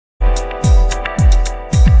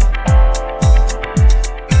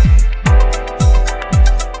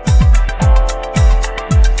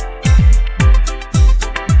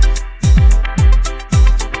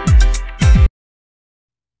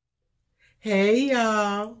Hey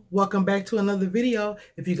y'all, welcome back to another video.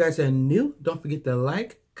 If you guys are new, don't forget to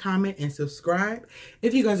like, comment, and subscribe.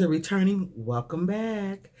 If you guys are returning, welcome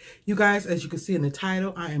back. You guys, as you can see in the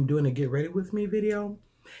title, I am doing a get ready with me video.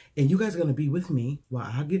 And you guys are going to be with me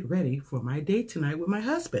while I get ready for my date tonight with my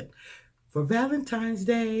husband for Valentine's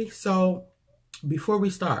Day. So before we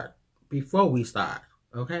start,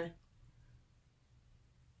 okay?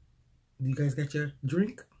 You guys got your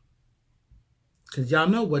drink? Because y'all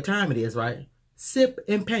know what time it is, right? Sip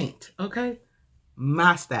and paint, okay?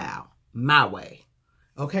 My style, my way.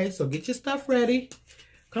 Okay, so get your stuff ready.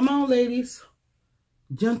 Come on, ladies,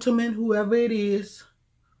 gentlemen, whoever it is.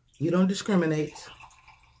 You don't discriminate.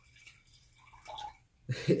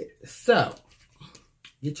 So,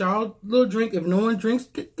 get y'all a little drink. If no one drinks,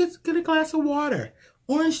 get a glass of water.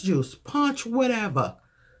 Orange juice, punch, whatever.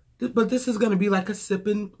 But this is going to be like a sip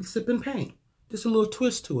and paint. Just a little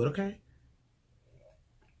twist to it, okay?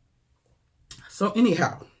 So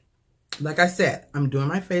anyhow, like I said, I'm doing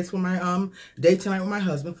my face for my date tonight with my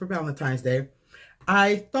husband for Valentine's Day.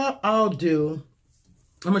 I thought I'm going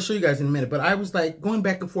to show you guys in a minute, but I was like going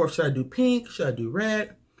back and forth. Should I do pink? Should I do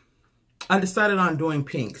red? I decided on doing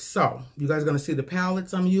pink. So you guys are going to see the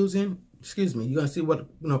palettes I'm using. Excuse me. You're going to see what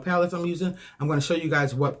palettes I'm using. I'm going to show you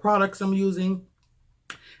guys what products I'm using.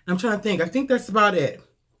 I'm trying to think. I think that's about it.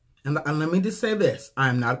 And let me just say this.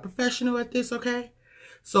 I'm not a professional at this, okay?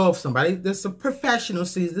 So if somebody that's a professional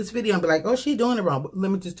sees this video and be like, oh, she's doing it wrong. But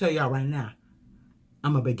let me just tell y'all right now,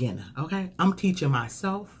 I'm a beginner, okay? I'm teaching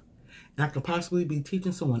myself, and I could possibly be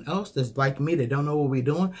teaching someone else that's like me that don't know what we're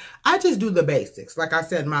doing. I just do the basics. Like I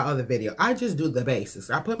said in my other video, I just do the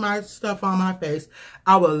basics. I put my stuff on my face.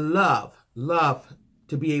 I would love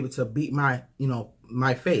to be able to beat my,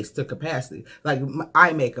 my face to capacity. Like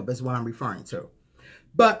eye makeup is what I'm referring to.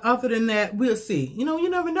 But other than that, we'll see. You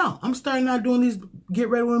never know. I'm starting out doing these get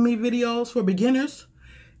ready with me videos for beginners.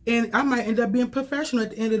 And I might end up being professional at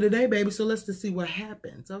the end of the day, baby. So let's just see what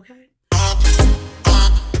happens, okay?